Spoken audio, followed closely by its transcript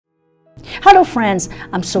Hello friends,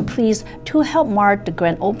 I'm so pleased to help mark the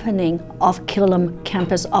grand opening of Killam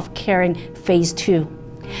Campus of Caring Phase 2.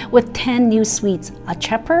 With 10 new suites, a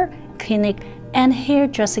chapel, clinic, and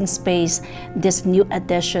hairdressing space, this new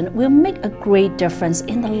addition will make a great difference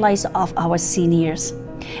in the lives of our seniors.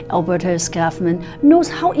 Alberta's government knows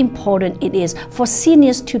how important it is for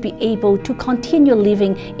seniors to be able to continue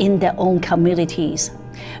living in their own communities.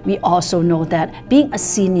 We also know that being a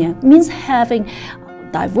senior means having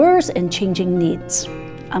diverse and changing needs.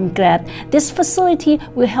 I'm glad this facility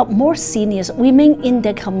will help more seniors remain in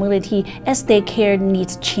their community as their care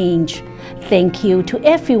needs change. Thank you to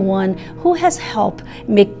everyone who has helped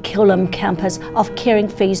make Killam Campus of Caring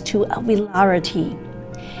Phase 2 a reality.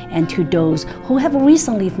 And to those who have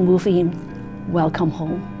recently moved in, welcome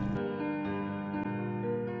home.